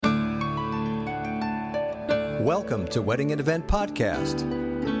Welcome to Wedding and Event Podcast.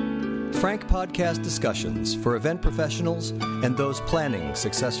 Frank podcast discussions for event professionals and those planning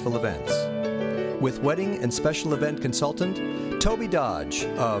successful events. With wedding and special event consultant Tobey Dodge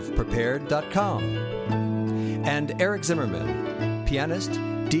of Prepared.com and Eric Zimmerman, pianist,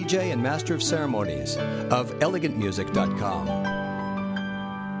 DJ, and master of ceremonies of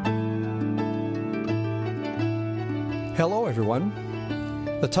ElegantMusic.com. Hello, everyone.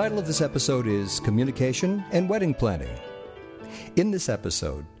 The title of this episode is Communication and Wedding Planning. In this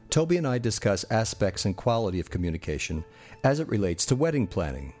episode, Tobey and I discuss aspects and quality of communication as it relates to wedding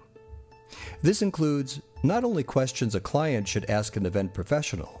planning. This includes not only questions a client should ask an event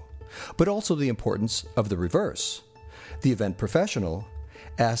professional, but also the importance of the reverse, the event professional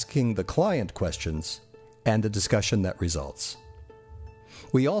asking the client questions and the discussion that results.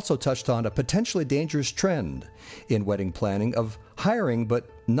 We also touched on a potentially dangerous trend in wedding planning of hiring but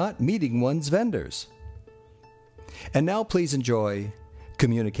not meeting one's vendors. And now please enjoy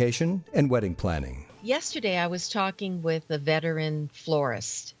Communication and Wedding Planning. Yesterday I was talking with a veteran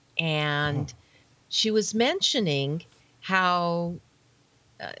florist, and she was mentioning how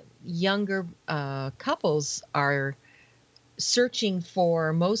younger couples are searching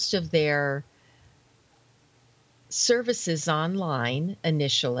for most of their services online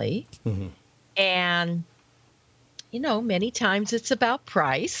initially. Mm-hmm. And, many times it's about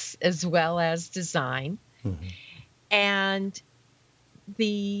price as well as design. Mm-hmm. And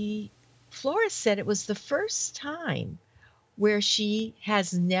the florist said it was the first time where she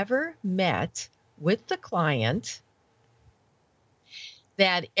has never met with the client,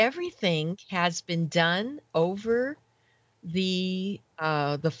 that everything has been done over the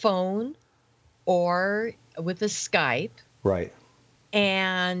phone or with a Skype. Right.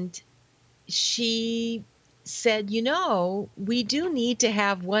 And she said, we do need to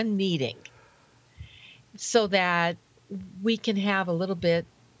have one meeting so that we can have a little bit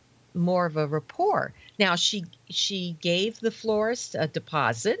more of a rapport. Now, she gave the florist a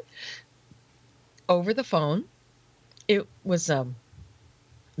deposit over the phone. It was a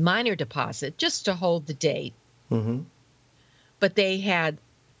minor deposit just to hold the date. Mm-hmm. But they had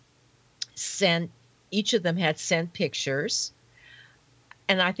each of them had sent pictures.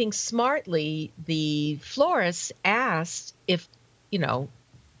 And I think smartly, the florist asked if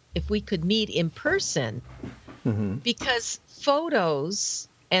we could meet in person, mm-hmm. because photos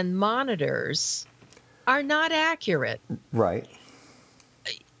and monitors are not accurate. Right.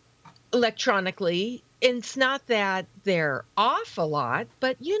 Electronically. It's not that they're off a lot,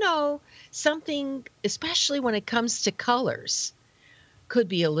 but something, especially when it comes to colors, could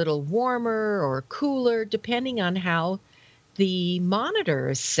be a little warmer or cooler depending on how the monitor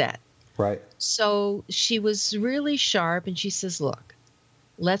is set. Right. So she was really sharp, and she says, look,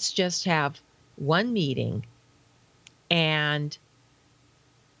 let's just have one meeting. And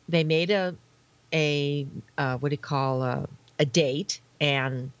they made a date,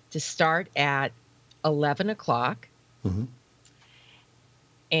 and to start at 11 o'clock. Mm-hmm.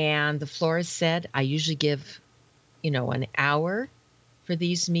 And the florist said, I usually give, an hour for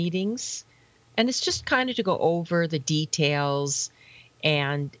these meetings. And it's just kind of to go over the details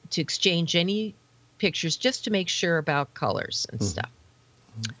and to exchange any pictures just to make sure about colors and stuff.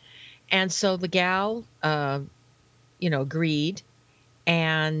 Mm-hmm. And so the gal, agreed.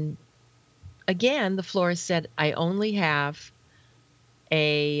 And again, the florist said, I only have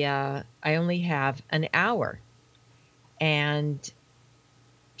an hour. And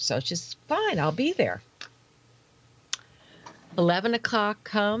so it's just fine. I'll be there. 11 o'clock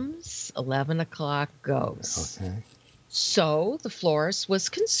comes, 11 o'clock goes. Okay. So the florist was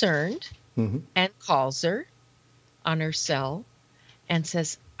concerned, mm-hmm. and calls her on her cell and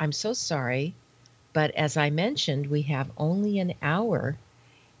says, I'm so sorry, but as I mentioned, we have only an hour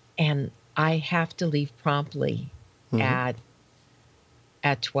and I have to leave promptly, mm-hmm.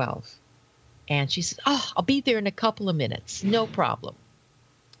 at 12. And she said, I'll be there in a couple of minutes. No problem.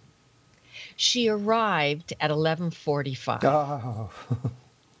 She arrived at 11:45. Oh.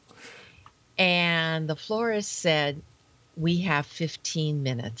 And the florist said, we have 15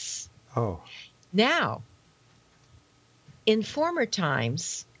 minutes. Oh. Now, in former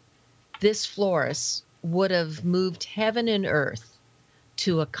times, this florist would have moved heaven and earth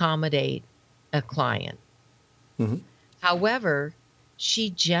to accommodate a client. Mm-hmm. However, she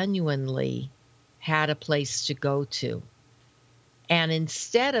genuinely had a place to go to. And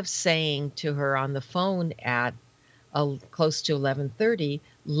instead of saying to her on the phone at close to 11:30,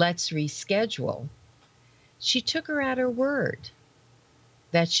 let's reschedule, she took her at her word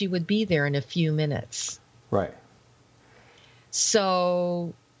that she would be there in a few minutes. Right.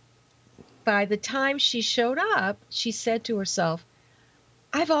 So by the time she showed up, she said to herself,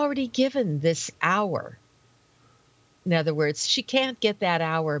 I've already given this hour. In other words, she can't get that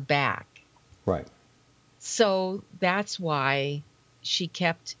hour back. Right. So that's why she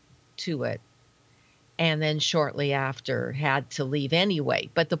kept to it. And then shortly after had to leave anyway.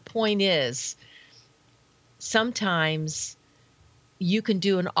 But the point is, sometimes you can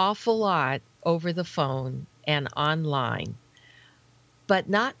do an awful lot over the phone and online, but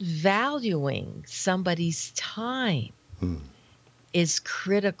not valuing somebody's time Mm. is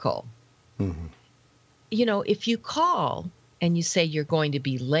critical. Mm-hmm. You know, if you call and you say you're going to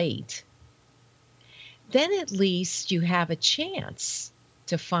be late, then at least you have a chance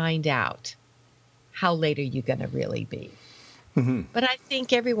to find out how late are you going to really be. Mm-hmm. But I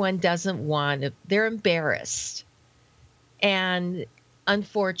think everyone doesn't want to, they're embarrassed. And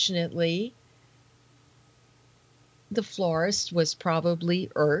unfortunately, the florist was probably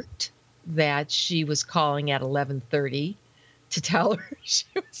irked that she was calling at 11:30 to tell her she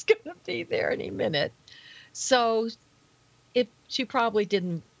was going to be there any minute. So if she probably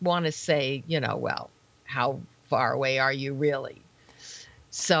didn't want to say, well, how far away are you really?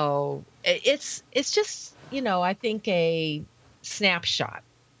 So it's just, I think a snapshot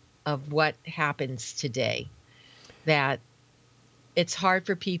of what happens today, that it's hard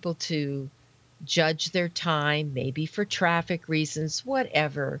for people to judge their time, maybe for traffic reasons,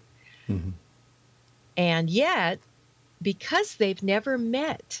 whatever. Mm-hmm. And yet, because they've never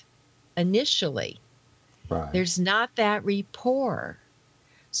met initially, Right. there's not that rapport.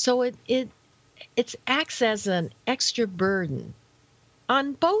 So it acts as an extra burden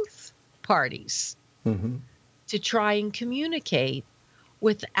on both parties Mm-hmm. to try and communicate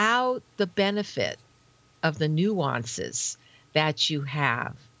without the benefit of the nuances that you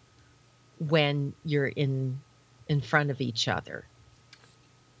have when you're in front of each other.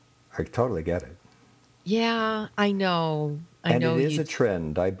 I totally get it. Yeah, I know. I And it know is you. a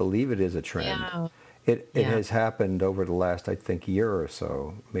trend. I believe it is a trend. Yeah, It yeah. has happened over the last, I think, year or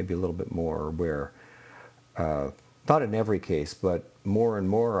so, maybe a little bit more, where not in every case, but more and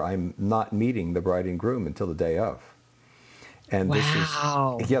more, I'm not meeting the bride and groom until the day of. And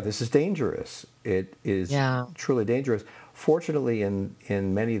Wow. this is dangerous. It is Yeah. truly dangerous. Fortunately, in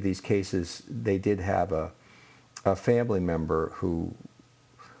many of these cases, they did have a family member who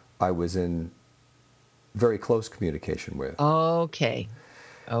I was in very close communication with. Okay.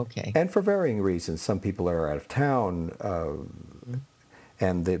 Okay. And for varying reasons. Some people are out of town, Mm,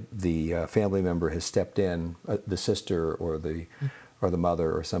 and the family member has stepped in, the sister or mm. the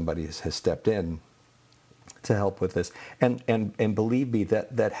mother or somebody has stepped in to help with this. And believe me,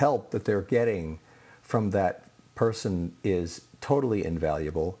 that help that they're getting from that person is totally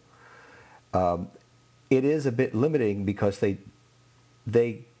invaluable. It is a bit limiting because they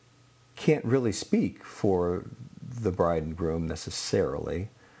can't really speak for the bride and groom necessarily.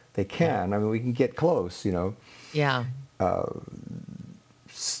 They Yeah. can. I mean, we can get close, Yeah.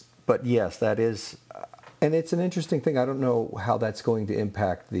 But yes, that is, and it's an interesting thing. I don't know how that's going to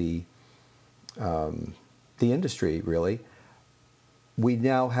impact the industry. Really, we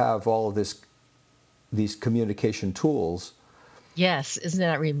now have all of these communication tools. Yes. Isn't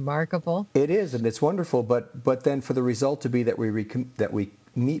that remarkable? It is, and it's wonderful. But then for the result to be that we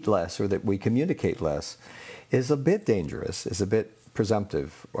meet less or that we communicate less, is a bit dangerous. Is a bit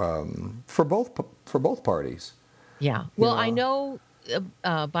presumptive for both parties. Yeah. You Well, I know.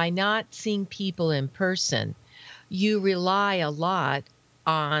 know by not seeing people in person, you rely a lot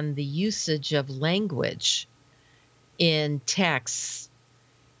on the usage of language in texts.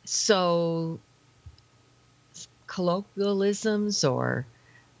 So colloquialisms or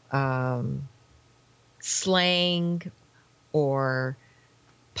um, slang or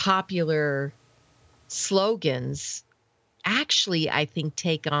popular slogans actually, I think,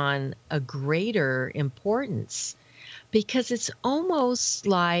 take on a greater importance because it's almost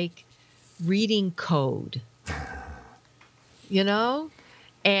like reading code, you know?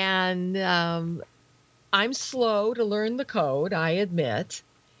 And I'm slow to learn the code, I admit.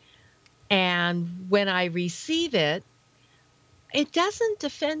 And when I receive it, it doesn't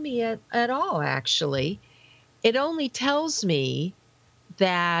offend me at all, actually. It only tells me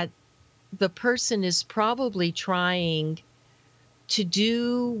that the person is probably trying to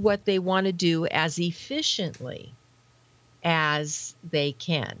do what they want to do as efficiently as they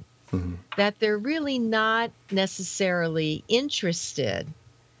can, Mhm. that they're really not necessarily interested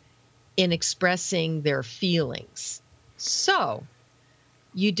in expressing their feelings. So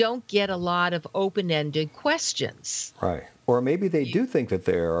you don't get a lot of open-ended questions. Right. Or maybe they do think that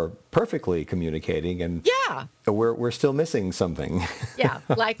they are perfectly communicating, and Yeah, we're still missing something. yeah,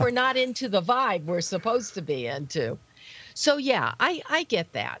 like we're not into the vibe we're supposed to be into. So yeah, I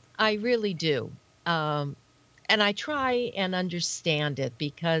get that. I really do. Um, and I try and understand it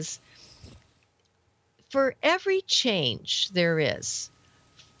because for every change there is,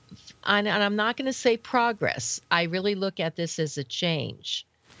 and I'm not going to say progress. I really look at this as a change.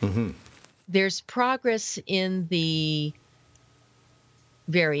 Hmm. There's progress in the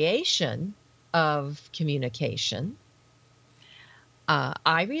variation of communication.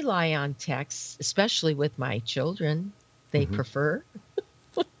 I rely on text, especially with my children. They Hmm. prefer,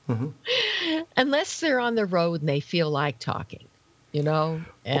 Hmm. unless they're on the road and they feel like talking,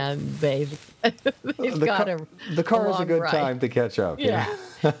 and they've The got car, the a car is a long good ride. time to catch up. Yeah.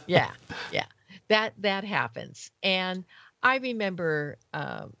 Yeah, yeah, yeah. That happens, and I remember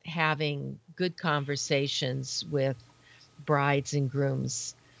having good conversations with brides and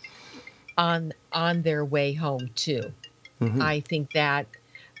grooms on their way home too. Hmm. I think that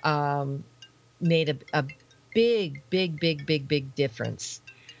um, made a big, big, big, big, big difference.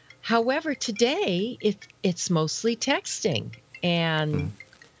 However, today it's mostly texting, and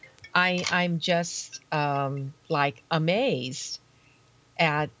I'm just like amazed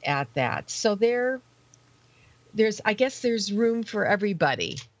at that. So there's I guess there's room for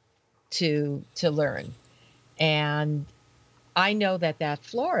everybody to learn. And I know that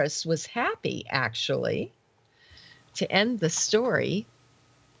florist was happy actually to end the story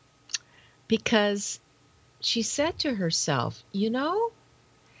because she said to herself,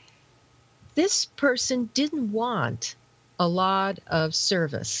 this person didn't want a lot of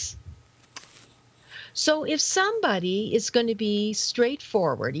service. So if somebody is going to be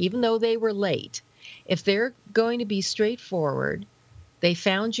straightforward, even though they were late, if they're going to be straightforward, they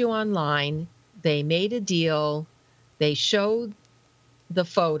found you online, they made a deal, they showed the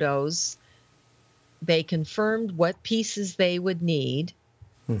photos, they confirmed what pieces they would need,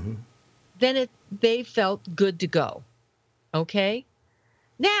 Hmm. then they felt good to go. Okay?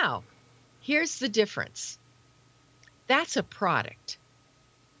 Now, here's the difference. That's a product.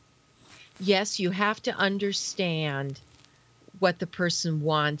 Yes, you have to understand what the person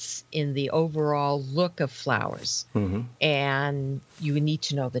wants in the overall look of flowers. Hmm. And you need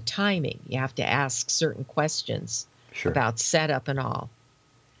to know the timing. You have to ask certain questions Sure. about setup and all.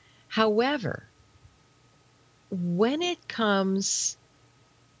 However, when it comes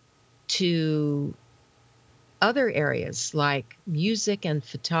to other areas like music and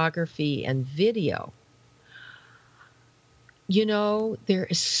photography and video, there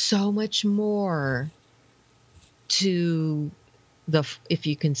is so much more to if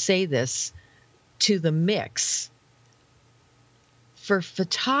you can say this, to the mix. For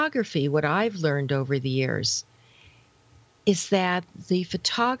photography, what I've learned over the years is that the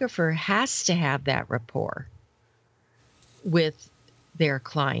photographer has to have that rapport with their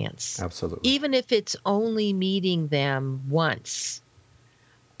clients, Absolutely. even if it's only meeting them once.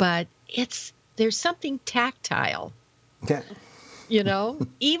 But there's something tactile, Yeah.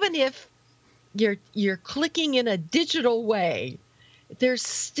 even if you're clicking in a digital way, there's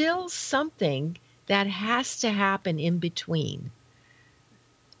still something that has to happen in between.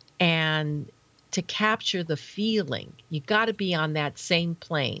 And to capture the feeling, you got to be on that same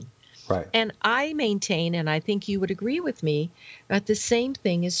plane. Right. And I maintain, and I think you would agree with me, that the same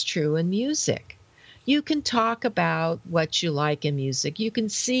thing is true in music. You can talk about what you like in music, you can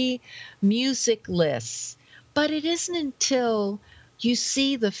see music lists, but it isn't until you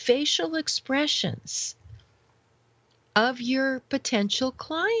see the facial expressions of your potential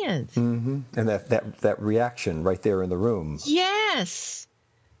client. Hmm. And that reaction right there in the room. Yes.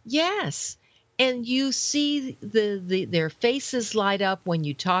 Yes. And you see their faces light up when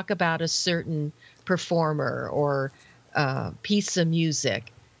you talk about a certain performer or piece of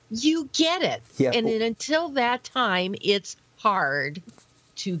music. You get it. Yeah. And then until that time, it's hard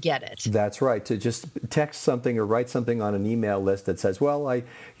to get it. That's right. To just text something or write something on an email list that says, "Well, I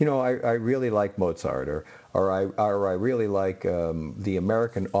really like Mozart," or I really like the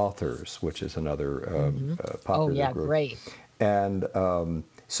American Authors, which is another Oh, popular yeah, group. great. And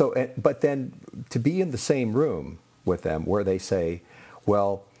but then to be in the same room with them where they say,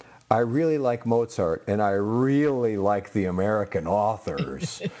 "Well, I really like Mozart, and I really like the American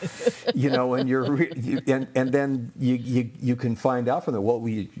Authors," and and then you can find out from them. Well,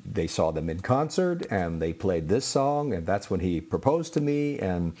 they saw them in concert, and they played this song, and that's when he proposed to me.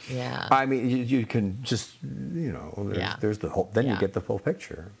 And Yeah. I mean, you can just Yeah. there's the whole. Then you Yeah. get the full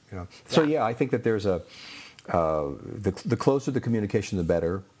picture. So Yeah. yeah, I think that there's The closer the communication, the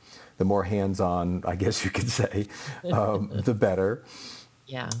better. The more hands-on, I guess you could say, the better.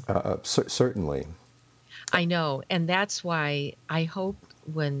 Yeah. Certainly. I know. And that's why I hope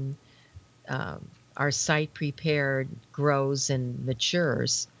when our site prepared grows and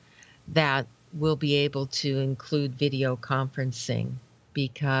matures, that we'll be able to include video conferencing,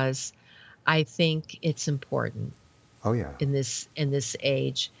 because I think it's important Oh yeah. in this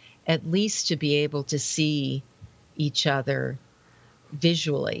age, at least to be able to see each other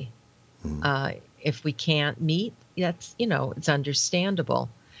visually. Mm. If we can't meet, that's, it's understandable.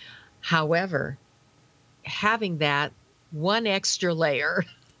 However, having that one extra layer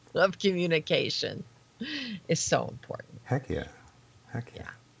of communication is so important. Heck yeah. Heck yeah. Yeah.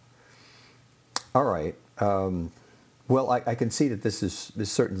 All right. Well, I can see that this is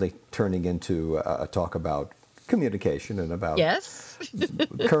certainly turning into a talk about communication and about Yes.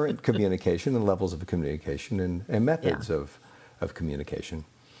 current communication and levels of communication and Yeah, methods of communication.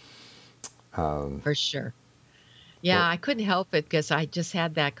 for sure. Yeah, Well, I couldn't help it because I just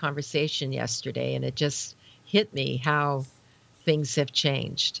had that conversation yesterday and it just hit me how things have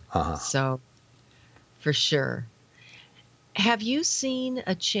changed. uh-huh. So, for sure. Have you seen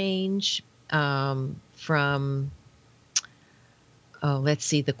a change from, oh, let's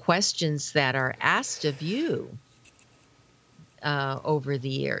see, the questions that are asked of you over the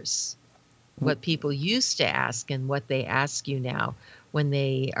years? What people used to ask and what they ask you now when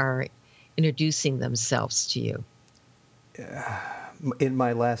they are introducing themselves to you. In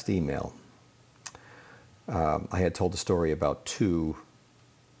my last email, I had told a story about two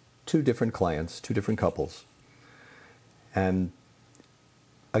different clients, two different couples, and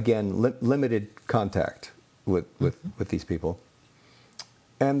again, limited contact with these people.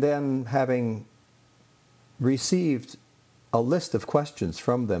 And then having received a list of questions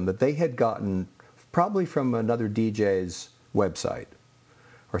from them that they had gotten probably from another DJ's website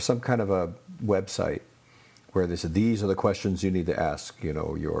or some kind of a website where they said, these are the questions you need to ask,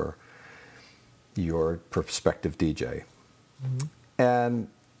 your prospective DJ. Mm-hmm. And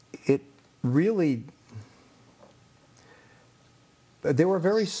it really, they were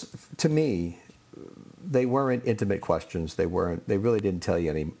very, to me, they weren't intimate questions. They really didn't tell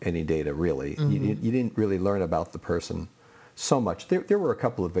you any data, really. Mm-hmm. You didn't really learn about the person so much. There were a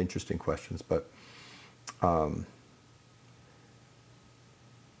couple of interesting questions, but,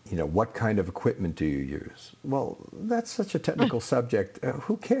 what kind of equipment do you use? Well, that's such a technical subject.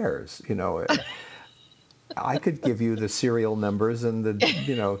 Who cares? I could give you the serial numbers and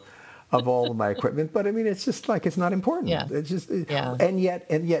of all of my equipment, but I mean, it's just like, it's not Yeah. important. It's just, Yeah. and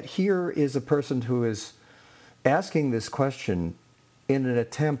yet here is a person who is asking this question in an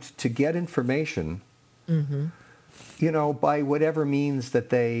attempt to get information, Mm-hmm. by whatever means that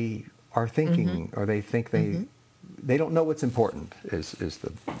they are Mm-hmm. thinking, or they think Mm-hmm. they don't know what's important is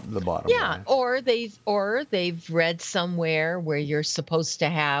the bottom Yeah, line. or they've read somewhere where you're supposed to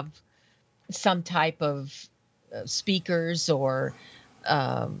have some type of speakers, or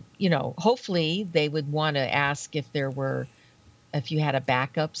hopefully they would want to ask if you had a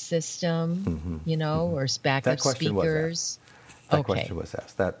backup system, Hmm. Hmm. or backup That question was asked. speakers. That Okay, question was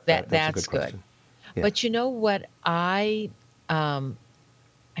asked. That's a good that's good. question. Yeah. But you know what I um,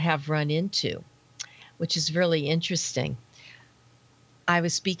 have run into, which is really interesting. I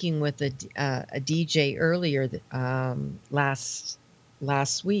was speaking with a DJ earlier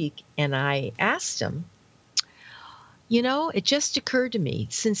last week, and I asked him, it just occurred to me,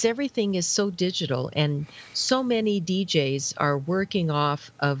 since everything is so digital and so many DJs are working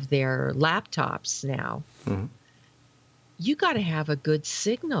off of their laptops now, Hmm. you got to have a good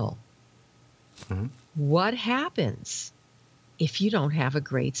signal. Hmm. What happens if you don't have a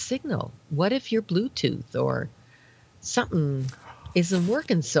great signal? What if your Bluetooth or something isn't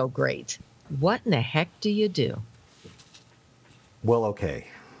working so great? What in the heck do you do? Well, okay.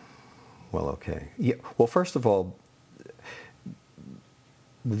 Well, okay. Yeah. Well, first of all,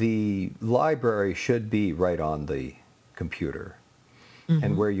 the library should be right on the computer, and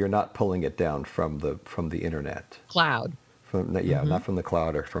Hmm. where you're not pulling it down from the internet, Cloud. Hmm. not from the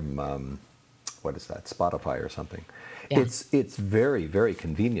cloud or from what is that, Spotify or something. Yeah, It's very, very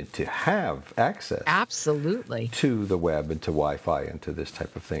convenient to have access absolutely. to the web and to Wi-Fi and to this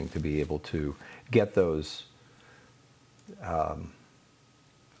type of thing, to be able to get those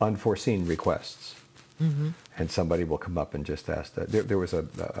unforeseen requests. Hmm. And somebody will come up and just ask that. There was a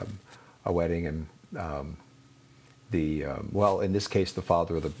wedding, and in this case, the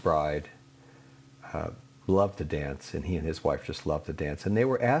father of the bride loved to dance, and he and his wife just loved to dance, and they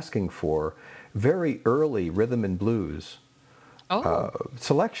were asking for very early rhythm and blues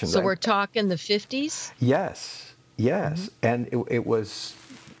selections. So we're talking the 50s? Yes, yes. And it was,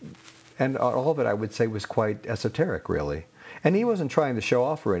 and all of it I would say was quite esoteric, really. And he wasn't trying to show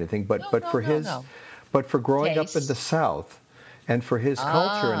off or anything, but No. but for growing up in the Taste. South, and for his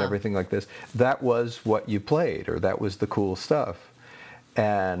culture and Ah, everything like this, that was what you played, or that was the cool stuff.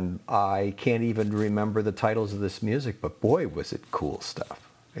 And I can't even remember the titles of this music, but boy, was it cool stuff.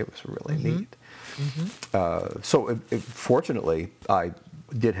 It was really neat. Fortunately, I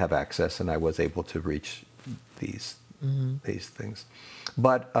did have access, and I was able to reach these things.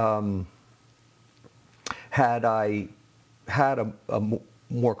 But had I had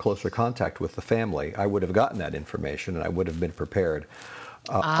more closer contact with the family, I would have gotten that information, and I would have been prepared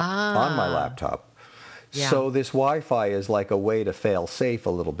on my laptop. yeah. So this Wi-Fi is like a way to fail safe a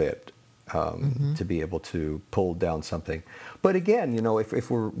little bit, to be able to pull down something. But again,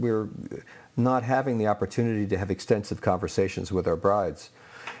 if we're not having the opportunity to have extensive conversations with our brides,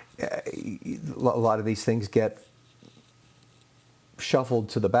 a lot of these things get shuffled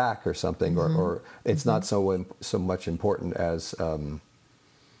to the back or something, or it's not so much important as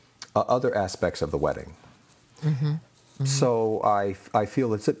other aspects of the wedding. So I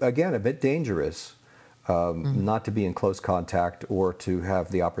feel it's, again, a bit dangerous not to be in close contact, or to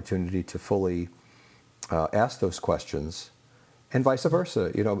have the opportunity to fully ask those questions, and vice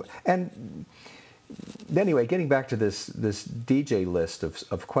versa. And anyway, getting back to this DJ list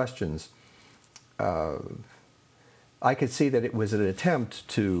of questions, I could see that it was an attempt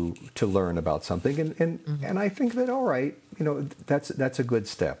to learn about something, and I think that, all right, that's a good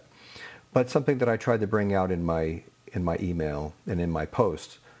step. But something that I tried to bring out in my email and in my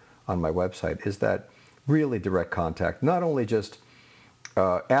post on my website is that really direct contact, not only just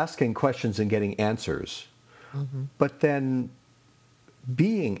asking questions and getting answers, but then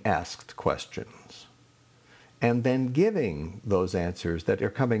being asked questions, and then giving those answers that are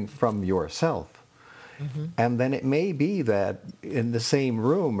coming from yourself. And then it may be that in the same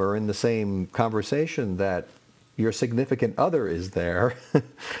room or in the same conversation that your significant other is there,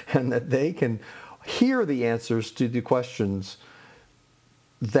 and that they can hear the answers to the questions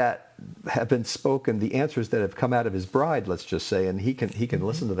that have been spoken, the answers that have come out of his bride, let's just say, and he can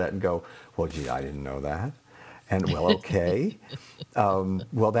listen to that and go, well, gee, I didn't know that. And, well, okay,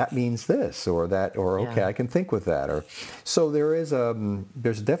 well, that means this, or that, or okay, I can think with that. Or so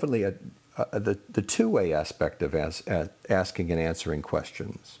there's definitely the two-way aspect of asking and answering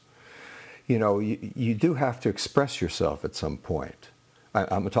questions. You do have to express yourself at some point.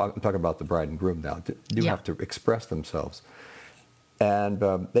 I'm talking about the bride and groom now. Do have to express themselves, and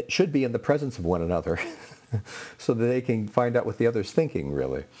they should be in the presence of one another, so that they can find out what the other's thinking,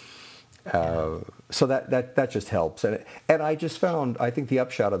 really. So that just helps, and I just found, I think the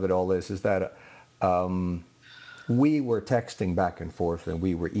upshot of it all is that we were texting back and forth, and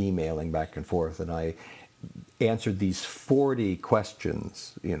we were emailing back and forth, and I answered these 40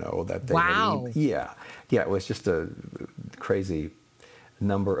 questions, that they Wow. yeah, it was just a crazy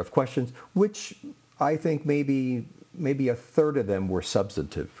number of questions, which I think maybe a third of them were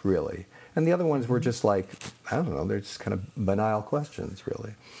substantive, really, and the other ones were just like, I don't know, they're just kind of banal questions,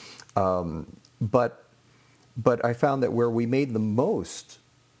 really. But I found that where we made the most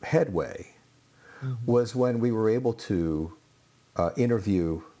headway was when we were able to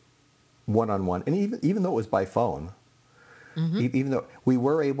interview one-on-one, and even though it was by phone, even though we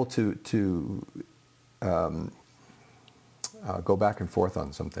were able to go back and forth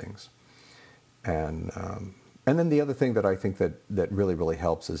on some things, and then the other thing that I think that really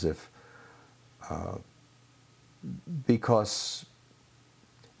helps is if because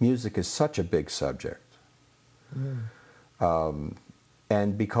music is such a big subject,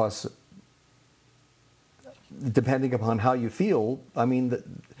 and because depending upon how you feel, I mean,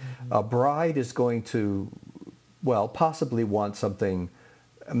 a bride is going to, well, possibly want something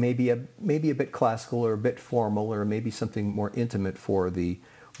maybe a bit classical, or a bit formal, or maybe something more intimate for the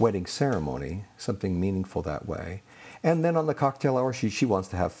wedding ceremony, something meaningful that way. And then on the cocktail hour, she wants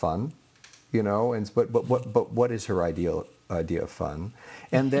to have fun, but what is her idea of fun?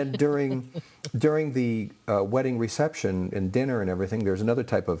 And then during the wedding reception and dinner and everything, there's another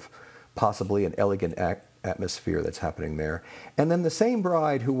type of possibly an elegant atmosphere that's happening there. And then the same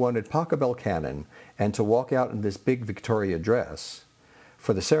bride who wanted Pachelbel canon and to walk out in this big Victoria dress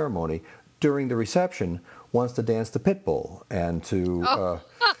for the ceremony, during the reception wants to dance to Pitbull and to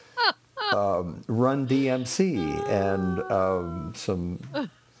Run DMC and some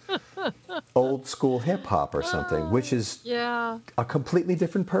old school hip hop or something, which is a completely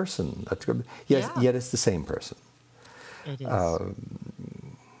different person. Yet it's the same person. It is.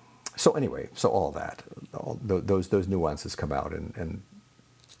 So anyway, so all that, those nuances come out, and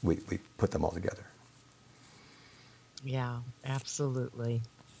we put them all together. Yeah, absolutely.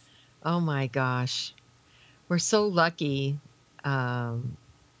 Oh my gosh. We're so lucky um,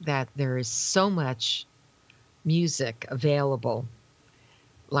 that there is so much music available,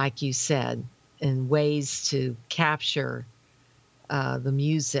 like you said, and ways to capture the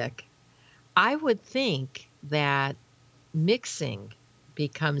music. I would think that mixing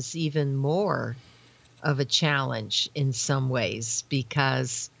becomes even more of a challenge in some ways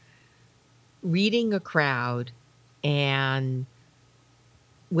because reading a crowd and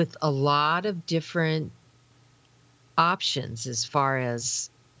with a lot of different options as far as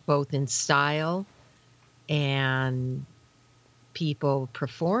both in style and people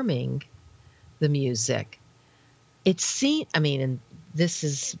performing the music. I mean, and this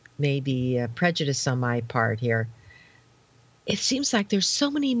is maybe a prejudice on my part here. It seems like there's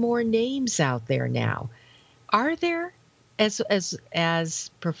so many more names out there now. Are there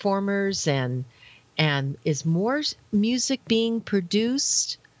as performers and is more music being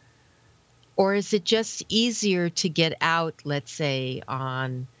produced, or is it just easier to get out, let's say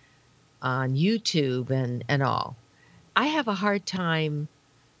on YouTube and all? I have a hard time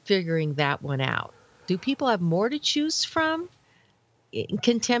figuring that one out. Do people have more to choose from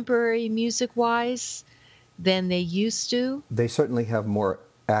contemporary music wise than they used to? They certainly have more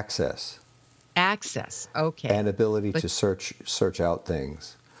access Access, okay. and ability But to search out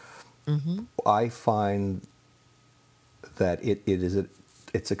things. mhm, I find that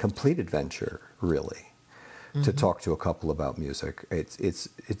it's a complete adventure, really, to mhm, talk to a couple about music.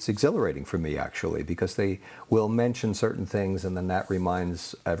 It's exhilarating for me, actually, because they will mention certain things, and then that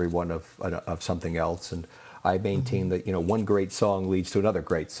reminds everyone of something else. And I maintain mhm, that one great song leads to another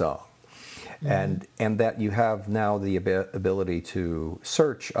great song, mhm, and that you have now the ability to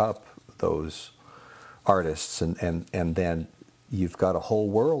search up those artists, and then you've got a whole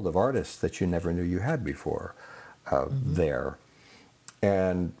world of artists that you never knew you had before mhm, there.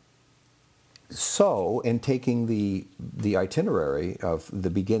 And so, in taking the itinerary of the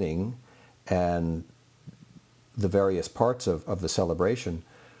beginning and the various parts of the celebration,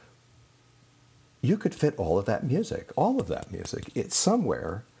 you could fit all of that music, it's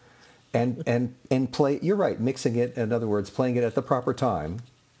somewhere, and play. You're right, mixing it. In other words, playing it at the proper time,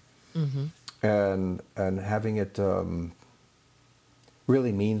 mhm, and having it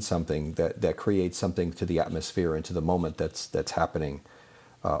really mean something that creates something to the atmosphere and to the moment that's happening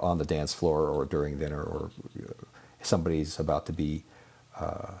on the dance floor or during dinner, or somebody's about to be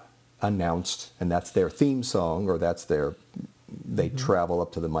announced, and that's their theme song, or they mhm. travel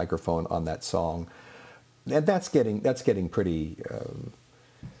up to the microphone on that song, and that's getting pretty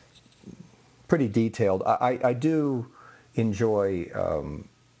detailed. I do enjoy.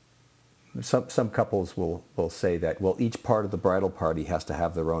 Some couples will say that, well, each part of the bridal party has to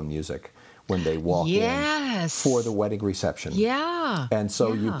have their own music when they walk in for the Yes. wedding reception. Yeah, And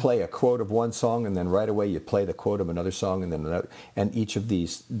so you yeah. play a quote of one song, and then right away you play the quote of another song, and then another, and each of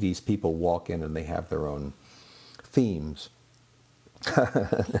these people walk in and they have their own themes.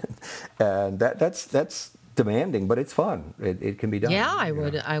 And that's demanding, but it's fun. It can be Yeah,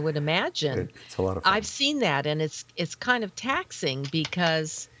 done. I would imagine. It's a lot of I've fun. seen that, and it's kind of taxing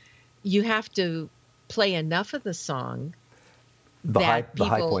because you have to play enough of the song that The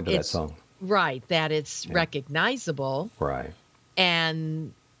high people point of that it's song. right, that it's Yeah. recognizable, Right.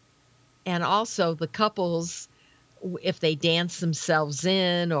 and and also the couples, if they dance themselves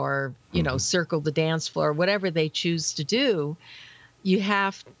in or, Hmm. circle the dance floor, whatever they choose to do, you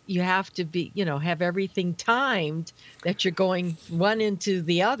have to be, have everything timed that you're going one into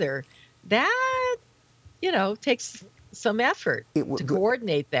the other. That, takes some effort It, to w-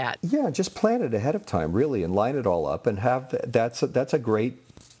 coordinate that. Yeah, just plan it ahead of time, really, and line it all up, and that's a great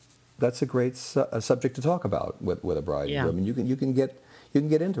subject to talk about with a bride and Yeah. groom, and you can get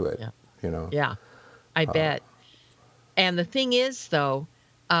into it, Yeah. you know. Yeah. I bet. And the thing is though,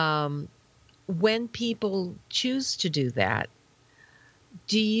 um, when people choose to do that,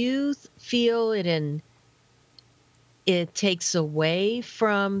 do you feel it takes away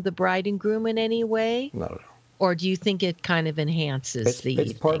from the bride and groom in any way? Not at all. Or do you think it kind of enhances the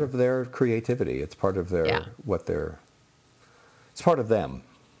It's part evening? of their creativity. It's part of Yeah. it's part of them,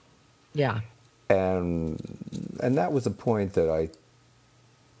 Yeah. and that was a point that I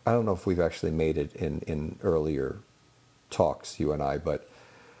don't know if we've actually made it in earlier talks, you and I, but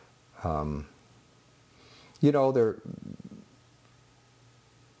you know they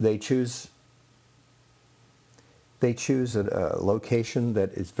they choose they choose a location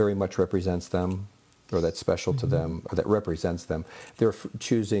that is very much represents them. or that's special to them, or that represents them. They're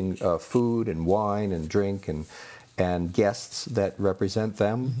choosing food and wine and drink and guests that represent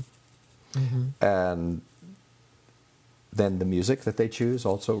them. And then the music that they choose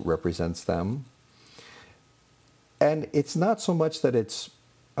also represents them. And it's not so much that it's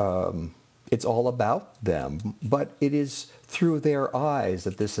all about them, but it is through their eyes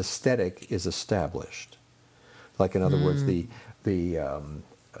that this aesthetic is established. Like, in other words,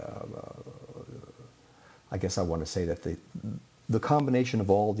 I guess I want to say that the combination of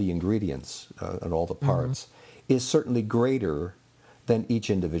all the ingredients and all the parts is certainly greater than each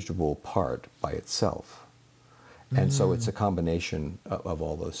individual part by itself. And so it's a combination of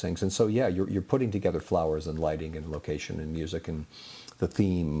all those things. And so, yeah, you're putting together flowers and lighting and location and music and the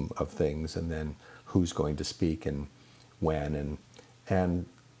theme of things, and then who's going to speak and when. And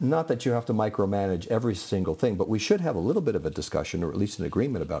not that you have to micromanage every single thing, but we should have a little bit of a discussion, or at least an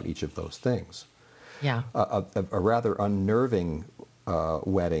agreement about each of those things. Yeah. A rather unnerving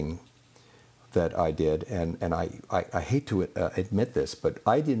wedding that I did, and I hate to admit this, but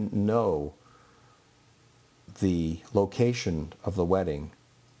I didn't know the location of the wedding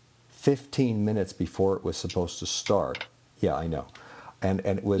 15 minutes before it was supposed to start. Yeah, I know. And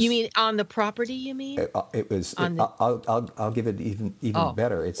it was. You mean on the property? You mean? It was. I'll give it even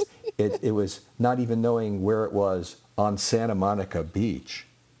better. It was not even knowing where it was on Santa Monica Beach.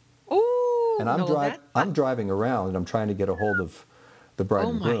 Oh. And I'm driving around, and I'm trying to get a hold of the bride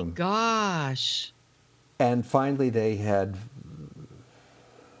and groom. Oh my gosh. And finally, they had.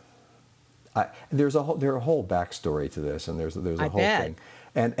 There's a whole backstory to this, and there's a whole thing,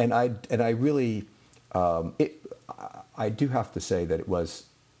 and I really, I do have to say that it was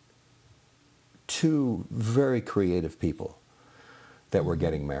two very creative people that were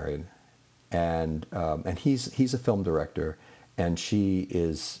getting married, and he's a film director, and she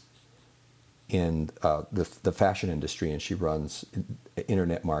is in the fashion industry, and she runs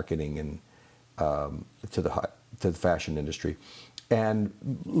internet marketing and to the fashion industry. And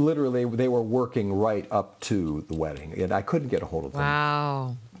literally, they were working right up to the wedding, and I couldn't get a hold of them.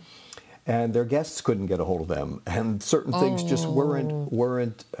 Wow. And their guests couldn't get a hold of them, and certain things just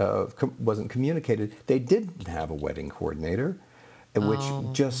wasn't communicated. They didn't have a wedding coordinator, which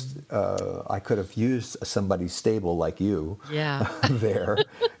just I could have used somebody stable like you. Yeah. There,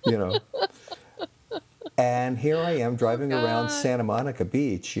 you know. And here I am driving around Santa Monica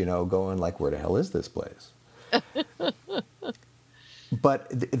Beach, going like, where the hell is this place? But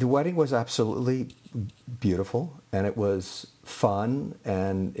the wedding was absolutely beautiful, and it was fun,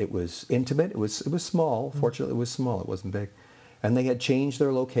 and it was intimate. It was small. Fortunately, it was small. It wasn't big. And they had changed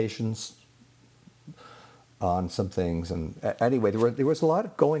their locations on some things. And anyway, there was a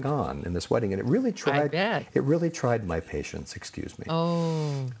lot going on in this wedding, and it really tried. It really tried my patience. Excuse me.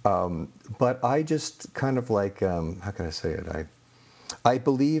 Oh. But I just kind of like, how can I say it? I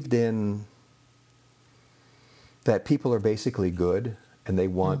believed in that people are basically good, and they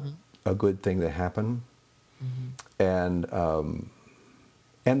want a good thing to happen. And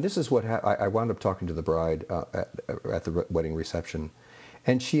this is what I wound up talking to the bride at the wedding reception,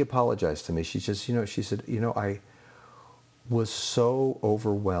 and she apologized to me. She just, she said, I was so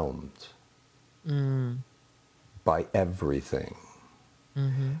overwhelmed by everything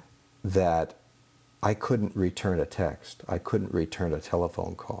that I couldn't return a text. I couldn't return a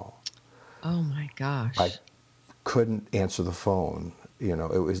telephone call. Oh my gosh. I couldn't answer the phone.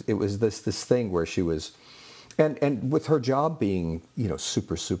 It was this thing where she was, and with her job being,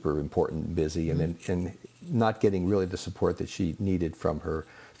 super, super important and busy, and not getting really the support that she needed from her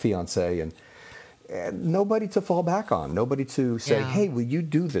fiance, and nobody to fall back on, nobody to say, hey, will you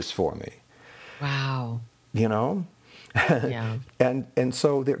do this for me? Wow. Yeah. and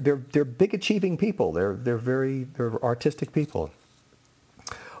so they're big achieving people. They're artistic people.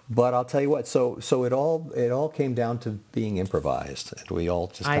 But I'll tell you what. So it all came down to being improvised. We all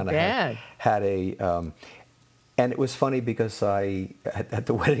just kind of had a. And it was funny because at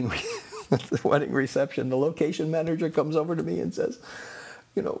the wedding reception, the location manager comes over to me and says,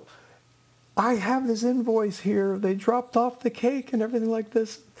 I have this invoice here. They dropped off the cake and everything like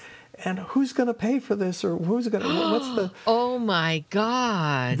this. And who's going to pay for this? Or what's the... Oh, my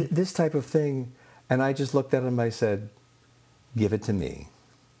God. This type of thing. And I just looked at him. I said, give it to me.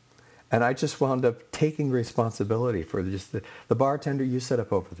 And I just wound up taking responsibility for just the bartender you set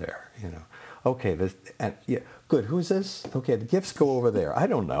up over there. Okay, good. Who's this? Okay, the gifts go over there. I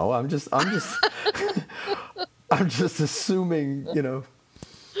don't know. I'm just I'm just assuming,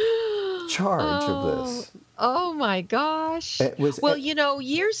 charge of this. Oh my gosh.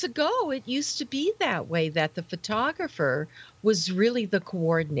 Years ago it used to be that way, that the photographer was really the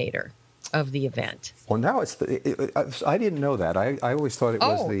coordinator. of the event. Well, now I didn't know that. I always thought it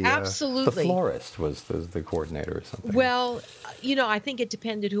was Oh, the absolutely. florist was the coordinator or something. Well, I think it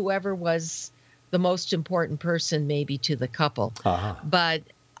depended whoever was the most important person maybe to the couple. Uh-huh. But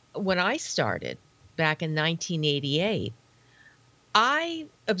when I started back in 1988, I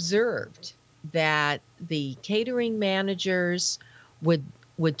observed that the catering managers would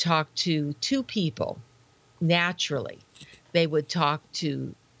talk to two people naturally. They would talk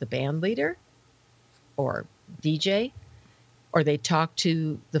to the band leader or DJ, or they talk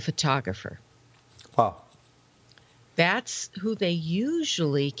to the photographer. Wow. That's who they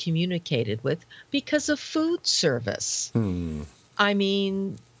usually communicated with because of food service. I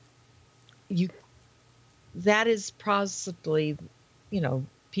mean, that is possibly,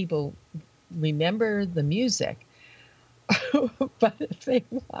 people remember the music, but if they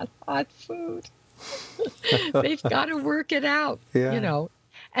want hot food, they've got to work it out, Yeah.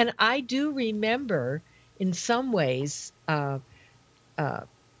 And I do remember in some ways, uh,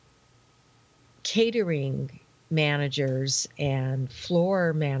 catering managers and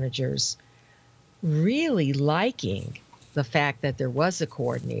floor managers really liking the fact that there was a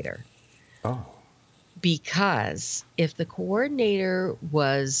coordinator. Oh. Because if the coordinator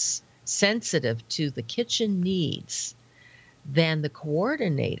was sensitive to the kitchen needs, then the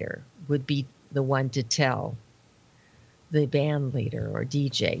coordinator would be the one to tell the band leader or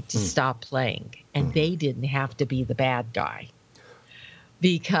DJ to stop playing. And they didn't have to be the bad guy.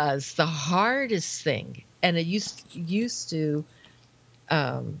 Because the hardest thing, and it used to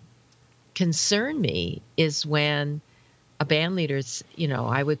concern me, is when a band leader's,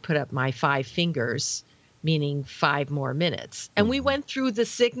 I would put up my 5 fingers, meaning 5 more minutes. And we went through the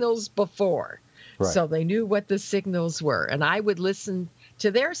signals before. Right. So they knew what the signals were. And I would listen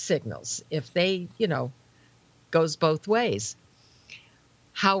to their signals if they, goes both ways.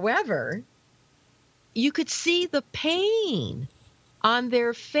 However, you could see the pain on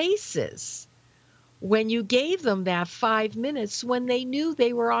their faces when you gave them that 5 minutes when they knew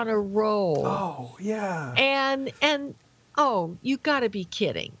they were on a roll. Oh, yeah. And oh, you got to be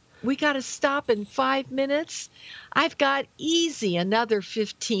kidding. We got to stop in 5 minutes. I've got easy another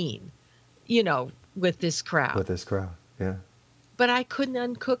 15, with this crowd. With this crowd, yeah. But I couldn't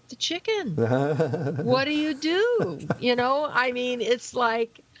uncook the chicken. What do you do? I mean, it's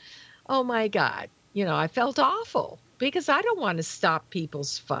like, oh my God. I felt awful because I don't want to stop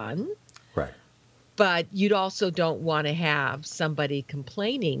people's fun. Right. But you also don't want to have somebody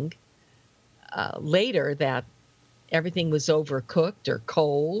complaining later that everything was overcooked or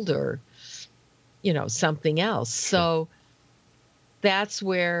cold or, something else. Sure. So that's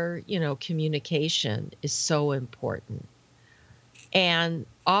where, communication is so important. And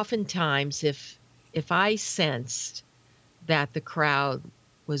oftentimes if I sensed that the crowd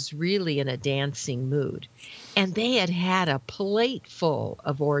was really in a dancing mood and they had had a plate full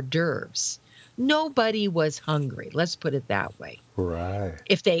of hors d'oeuvres, nobody was hungry. Let's put it that way. Right.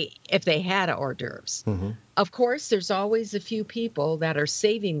 If they had hors d'oeuvres. Of course, there's always a few people that are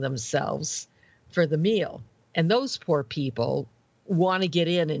saving themselves for the meal. And those poor people want to get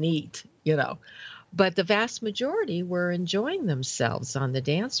in and eat, But the vast majority were enjoying themselves on the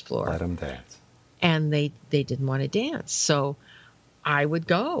dance floor. Let them dance. And they didn't want to dance. So I would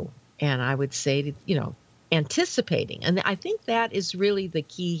go and I would say, anticipating. And I think that is really the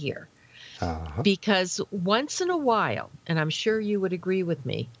key here. Uh-huh. Because once in a while, and I'm sure you would agree with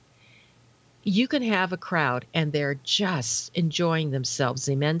me, you can have a crowd and they're just enjoying themselves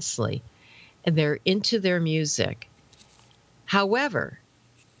immensely and they're into their music. However,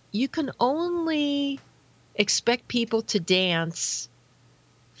 you can only expect people to dance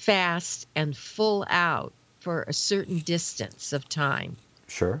fast and full out for a certain distance of time.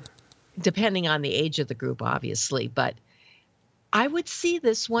 Sure. Depending on the age of the group, obviously. But I would see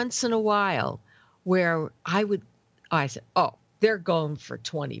this once in a while where I said, oh, they're going for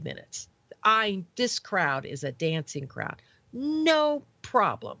 20 minutes. This crowd is a dancing crowd. No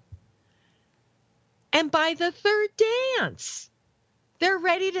problem. And by the third dance, they're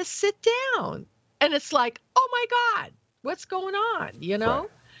ready to sit down. And it's like, oh my God, what's going on? Right.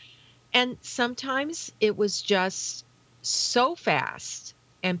 And sometimes it was just so fast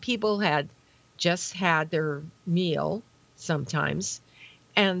and people had just had their meal sometimes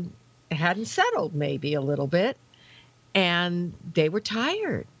and hadn't settled maybe a little bit and they were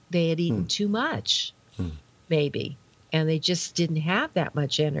tired. They had eaten too much, maybe, and they just didn't have that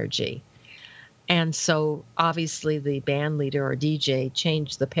much energy. And so obviously the band leader or DJ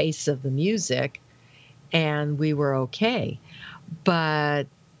changed the pace of the music and we were okay. But,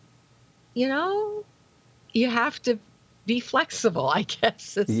 you have to be flexible, I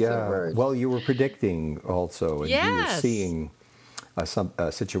guess is the Yeah. word. Well, you were predicting also, and you were Yes, seeing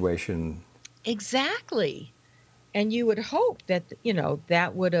a situation. exactly. And you would hope that,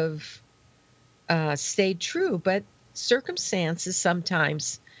 that would have stayed true, but circumstances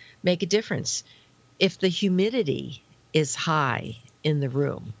sometimes make a difference. If the humidity is high in the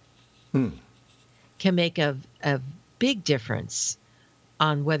room, Hmm. can make a big difference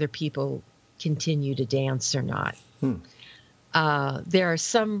on whether people continue to dance or not. Hmm. There are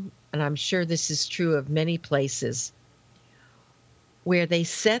some, and I'm sure this is true of many places, where they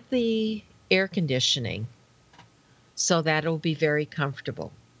set the air conditioning so that it'll be very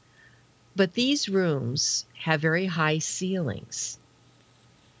comfortable. But these rooms have very high ceilings.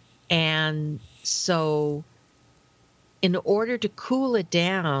 And so, in order to cool it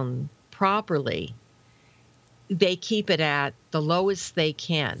down properly, they keep it at the lowest they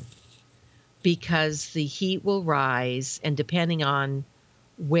can because the heat will rise. And depending on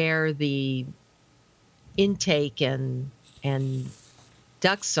where the intake and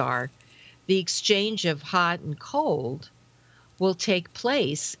ducts are, the exchange of hot and cold will take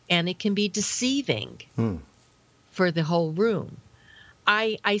place, and it can be deceiving Hmm. for the whole room.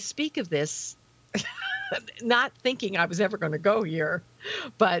 I speak of this not thinking I was ever going to go here,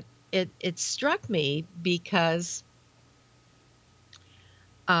 but it struck me because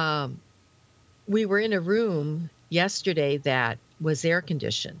um, we were in a room yesterday that was air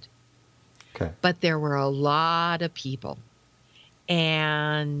conditioned, Okay. but there were a lot of people,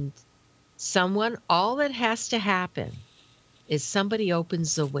 and all that has to happen is somebody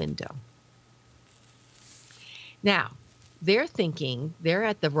opens a window. Now, they're thinking they're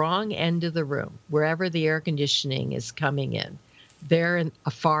at the wrong end of the room, wherever the air conditioning is coming in. They're in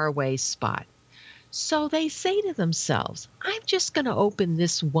a faraway spot. So they say to themselves, I'm just going to open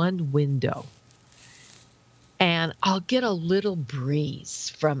this one window and I'll get a little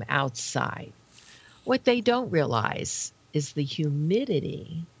breeze from outside. What they don't realize is the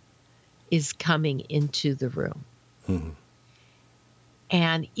humidity is coming into the room. Hmm.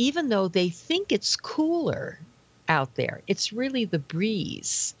 And even though they think it's cooler out there, it's really the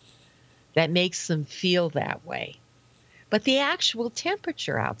breeze that makes them feel that way. But the actual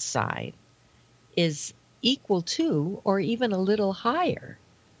temperature outside is equal to or even a little higher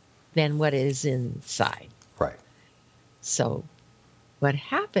than what is inside. Right. So what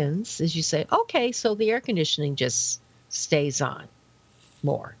happens is you say, okay, so the air conditioning just stays on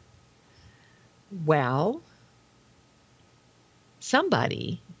more. Well,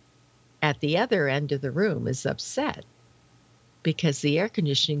 somebody at the other end of the room is upset because the air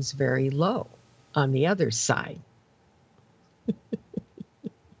conditioning is very low on the other side.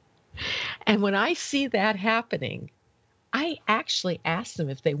 And when I see that happening, I actually ask them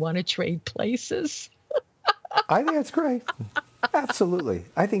if they want to trade places. I think that's great. Absolutely.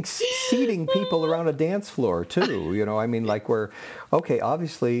 I think seating people around a dance floor too, I mean, like where, okay,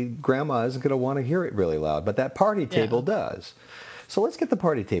 obviously grandma isn't going to want to hear it really loud, but that party table Yeah. does. So let's get the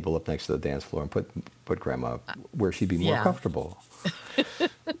party table up next to the dance floor and put grandma where she'd be more Yeah. comfortable.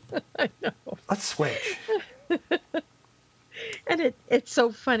 I know. Let's switch. And it's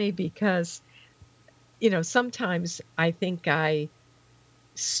so funny because, sometimes I think I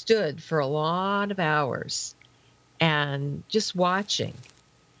stood for a lot of hours and just watching.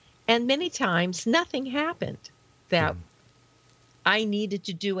 And many times nothing happened that Mm. I needed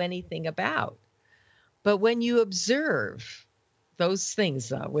to do anything about. But when you observe those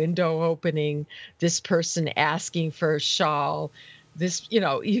things, window opening, this person asking for a shawl, this, you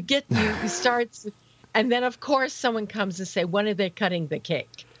start, and then of course someone comes and say, when are they cutting the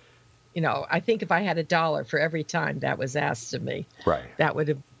cake? I think if I had $1 for every time that was asked of me, Right. that would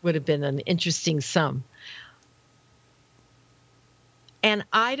have been an interesting sum. And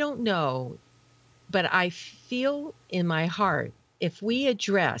I don't know, but I feel in my heart, if we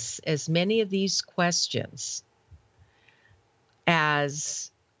address as many of these questions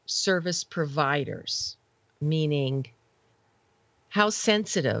as service providers, meaning how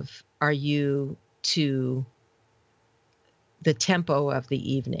sensitive are you to the tempo of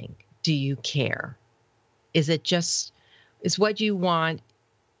the evening? Do you care? Is what you want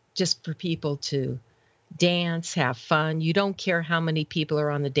just for people to dance, have fun? You don't care how many people are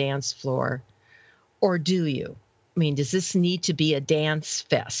on the dance floor, or do you? I mean, does this need to be a dance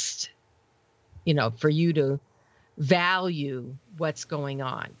fest, for you to value what's going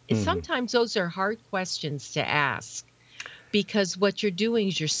on? Hmm. Sometimes those are hard questions to ask because what you're doing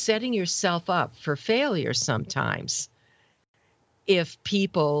is you're setting yourself up for failure sometimes if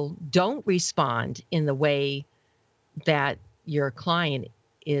people don't respond in the way that your client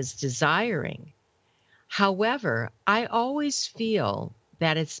is desiring. However, I always feel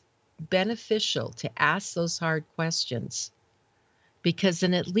that it's beneficial to ask those hard questions because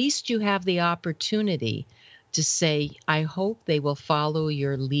then at least you have the opportunity to say, I hope they will follow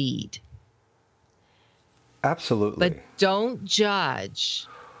your lead. But Absolutely. don't judge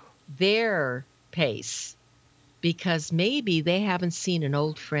their pace because maybe they haven't seen an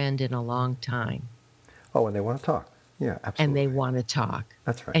old friend in a long time Oh, and they want to talk. Yeah, and they absolutely. want to talk.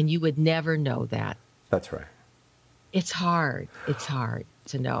 That's right. And you would never know that. That's right. It's hard. It's hard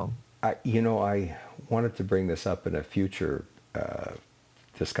to know. I wanted to bring this up in a future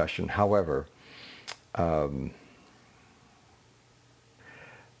discussion. However,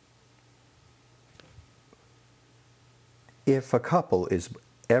 if a couple is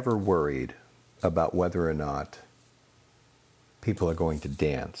ever worried about whether or not people are going to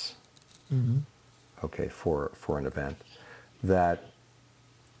dance, Hmm. okay, for an event, that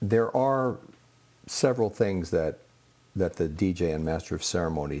there are several things that the DJ and master of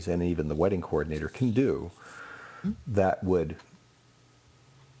ceremonies and even the wedding coordinator can do that would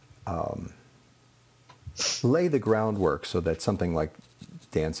lay the groundwork so that something like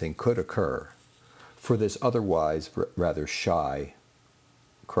dancing could occur for this otherwise rather shy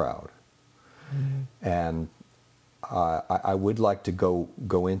crowd. Hmm. And I would like to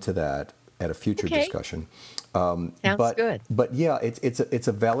go into that at a future Okay. discussion. Sounds good. But yeah, it's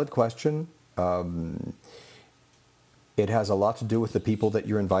a valid question. It has a lot to do with the people that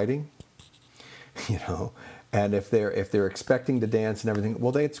you're inviting, you know. And if they're expecting to dance and everything,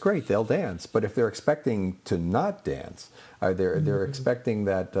 well, it's great, they'll dance. But if they're expecting to not dance, they're Hmm. expecting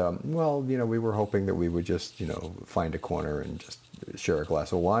that, well, we were hoping that we would just, find a corner and just share a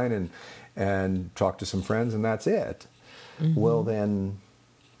glass of wine and talk to some friends, and that's it. Well, Hmm. then,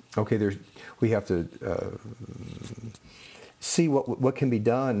 okay, we have to see what can be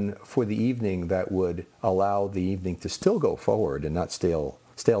done for the evening that would allow the evening to still go forward and not stale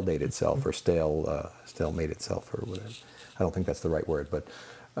date itself or stalemate itself or whatever. I don't think that's the right word, but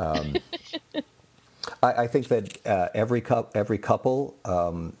I think that every couple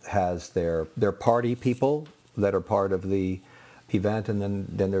has their party people that are part of the event, and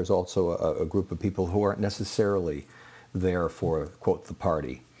then there's also a group of people who aren't necessarily there for, quote, the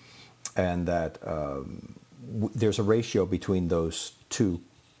party, and that there's a ratio between those two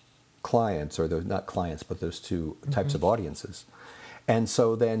clients, or those not clients, but those two types Hmm. of audiences. And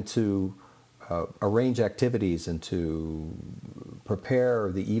so then to arrange activities and to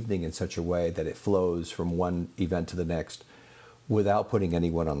prepare the evening in such a way that it flows from one event to the next without putting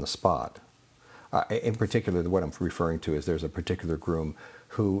anyone on the spot. In particular, what I'm referring to is there's a particular groom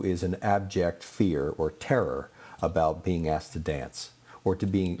who is in abject fear or terror about being asked to dance or to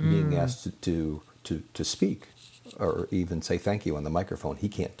being Mm. asked to speak or even say thank you on the microphone. He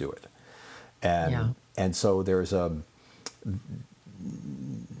can't do it. Yeah. And so there's a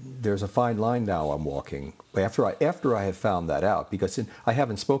fine line now I'm walking after I have found that out, because I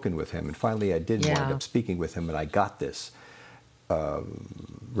haven't spoken with him, and finally I did wind Yeah. up speaking with him, and I got this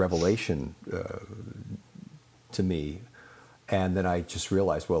revelation to me, and then I just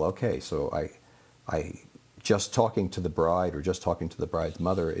realized, well, okay, so I just talking to the bride or just talking to the bride's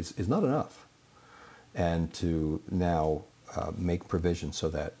mother is not enough, and to now make provision so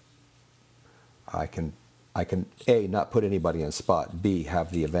that I can A, not put anybody on the spot, B,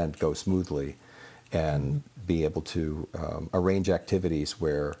 have the event go smoothly, and Hmm. be able to arrange activities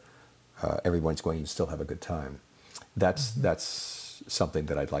where everyone's going to still have a good time. Hmm. That's something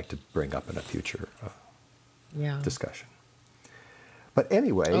that I'd like to bring up in a future Yeah. discussion. But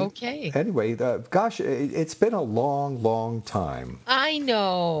anyway, Okay. gosh, it's been a long, long time. I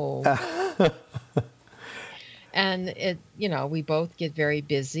know. And we both get very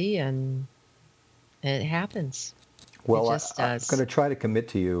busy and it happens. It Well, just I'm going does. to try to commit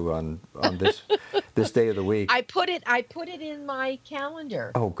to you on this day of the week. I put it in my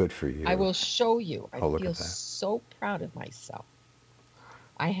calendar. Oh, good for I you. will show you. I Oh, look feel at that. so proud of myself.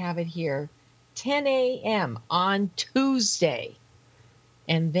 I have it here 10 a.m. on Tuesday.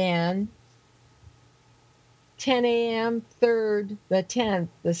 And then 10 a.m. 3rd, the 10th,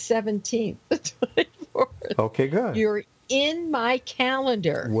 the 17th, the 24th. Okay, good. You're in my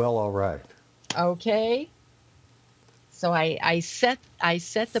calendar. Well, all right. Okay? So I set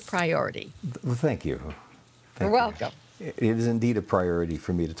the priority. Well, thank you. You're Thank you. welcome. It is indeed a priority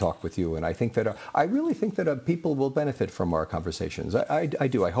for me to talk with you, and I think that I really think that people will benefit from our conversations. I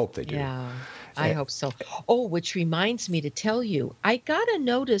do. I hope they do. Yeah, I Eh, hope so. Oh, which reminds me to tell you, I got a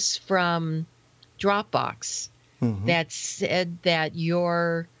notice from Dropbox mhm. that said that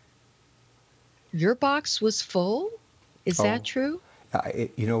your box was full. Is that Oh, true?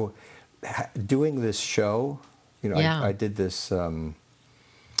 you know, doing this show, Yeah. I did this.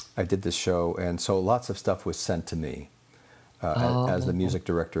 I did this show, and so lots of stuff was sent to me as the Oh. music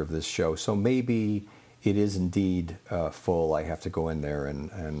director of this show. So maybe it is indeed full. I have to go in there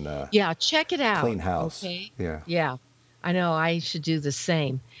and Yeah, check it out, clean house. okay? Yeah. Yeah. I know I should do the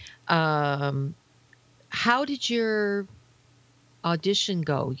same. Um, how did your audition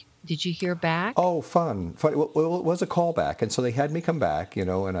go? Did you hear back? Oh, fun. Fun. Well, it was a callback, and so they had me come back,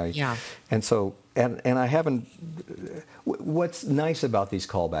 Yeah. and so, and I haven't. What's nice about these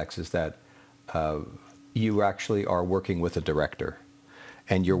callbacks is that you actually are working with a director,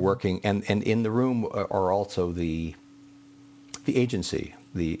 and you're Mhm. working, and in the room are also the agency,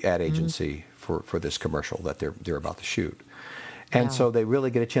 the ad Mhm. agency for this commercial that they're about to shoot. And Yeah. so they really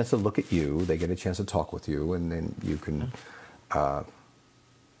get a chance to look at you. They get a chance to talk with you, and then you Uh, can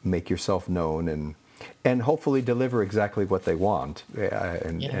make yourself known and hopefully deliver exactly what they want.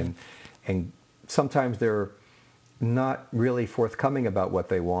 And Yeah. and sometimes they're not really forthcoming about what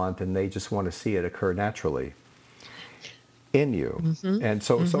they want, and they just want to see it occur naturally in you. Mhm. And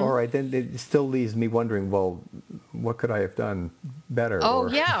so all Mhm. right, then it still leaves me wondering, well, what could I have done better? Oh, Or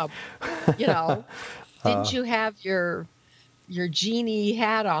yeah. You know, didn't you have your genie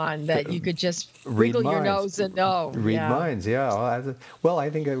hat on that you could just read wriggle your minds. nose and know? Read Yeah. minds, yeah. Well, I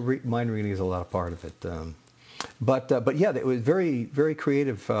think mind reading is a lot of part of it. But yeah, it was very very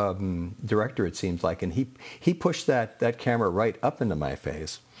creative director. It seems like, and he pushed that camera right up into my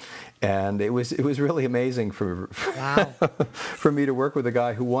face, and it was really amazing for Wow. for me to work with a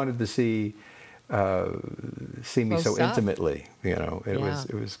guy who wanted to see me so Close up. intimately. Yeah. It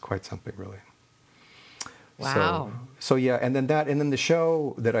was quite something, really. So Wow. so yeah, and then the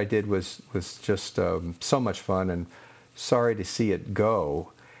show that I did was just so much fun, and sorry to see it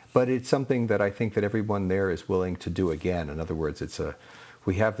go, but it's something that I think that everyone there is willing to do again. In other words,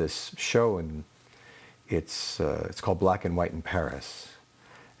 we have this show, and it's called Black and White in Paris,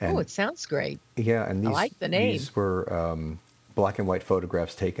 Oh, and it sounds great. yeah, and I like the name. these were black and white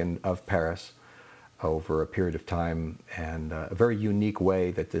photographs taken of Paris over a period of time, and a very unique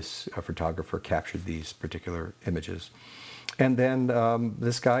way that this photographer captured these particular images. And then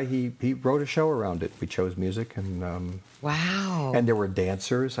this guy, he wrote a show around it. We chose music, and Wow. there were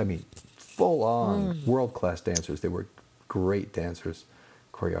dancers. I mean, full on Mm. world class dancers. They were great dancers,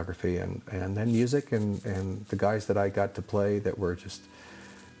 choreography, and then music, and the guys that I got to play that were just,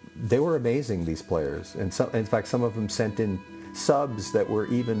 they were amazing, these players. And in fact, some of them sent in subs that were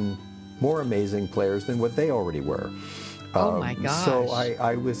even more amazing players than what they already were. Oh my So gosh.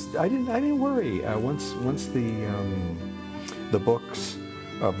 I didn't worry once the books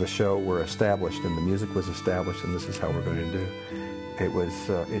of the show were established and the music was established, and this is how we're going to do. It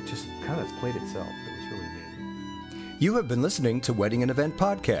just kind of played itself. It was really amazing. You have been listening to Wedding and Event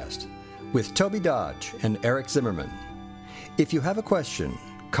Podcast with Toby Dodge and Eric Zimmerman. If you have a question,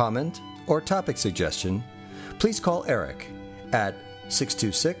 comment, or topic suggestion, please call Eric at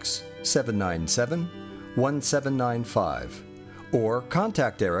 626-797-1795 or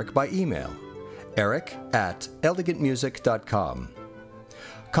contact Eric by email, eric@elegantmusic.com.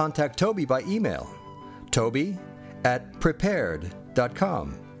 Contact Toby by email,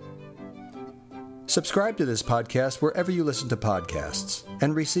 toby@prepared.com. Subscribe to this podcast wherever you listen to podcasts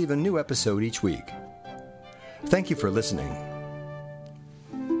and receive a new episode each week. Thank you for listening.